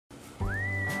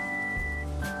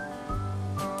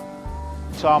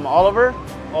So I'm Oliver,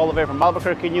 all the way from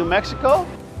Albuquerque, New Mexico.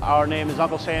 Our name is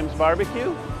Uncle Sam's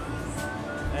Barbecue,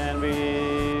 and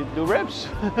we do ribs.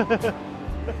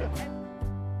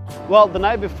 Well, the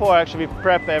night before, actually, we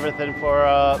prep everything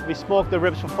for, we smoke the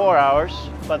ribs for 4 hours,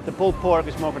 but the pulled pork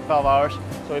we smoke for 12 hours.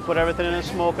 So we put everything in the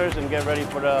smokers and get ready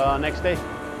for the next day.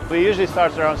 We usually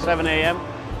start around 7 a.m.,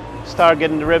 start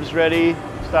getting the ribs ready,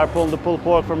 start pulling the pulled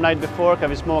pork from the night before,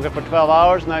 because we smoke it for 12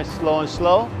 hours, nice slow and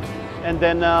slow. And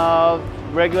then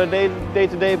regular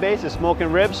day-to-day basis,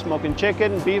 smoking ribs, smoking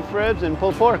chicken, beef ribs, and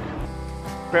pulled pork.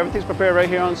 Everything's prepared right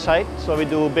here on site. So we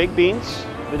do baked beans,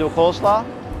 we do coleslaw,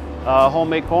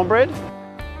 homemade cornbread.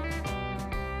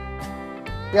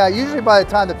 Yeah, usually by the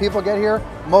time the people get here,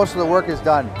 most of the work is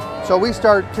done. So we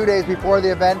start 2 days before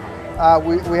the event.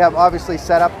 We have obviously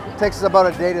set up. It takes us about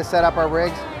a day to set up our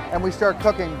rigs, and we start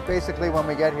cooking basically when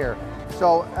we get here.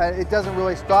 So it doesn't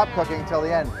really stop cooking until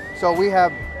the end. So we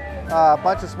have a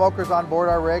bunch of smokers on board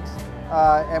our rigs,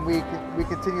 and we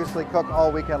continuously cook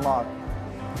all weekend long.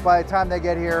 By the time they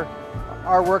get here,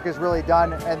 our work is really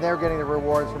done, and they're getting the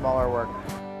rewards from all our work.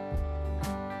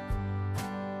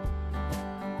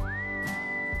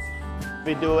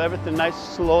 We do everything nice,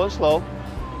 slow and slow.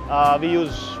 We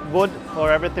use wood for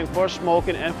everything, for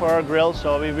smoking and for our grill,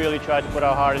 so we really try to put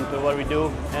our heart into what we do.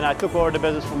 And I took over the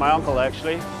business from my uncle,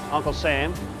 actually, Uncle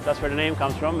Sam. That's where the name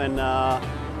comes from, and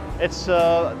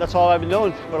that's all I've been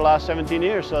doing for the last 17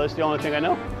 years, so it's the only thing I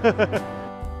know.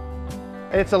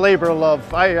 It's a labor of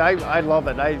love. I love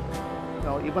it.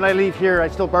 When I leave here, I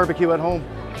still barbecue at home.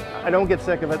 I don't get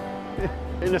sick of it.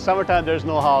 In the summertime, there's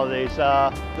no holidays.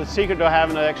 The secret to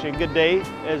having actually a good day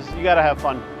is you gotta have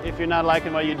fun. If you're not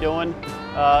liking what you're doing,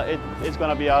 it's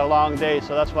gonna be a long day.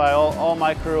 So that's why all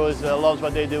my crew loves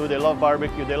what they do. They love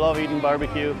barbecue. They love eating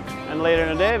barbecue. And later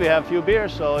in the day, we have a few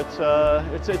beers, so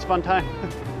it's fun time.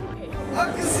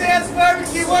 Uncle Sam's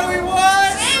Barbecue, what do we want?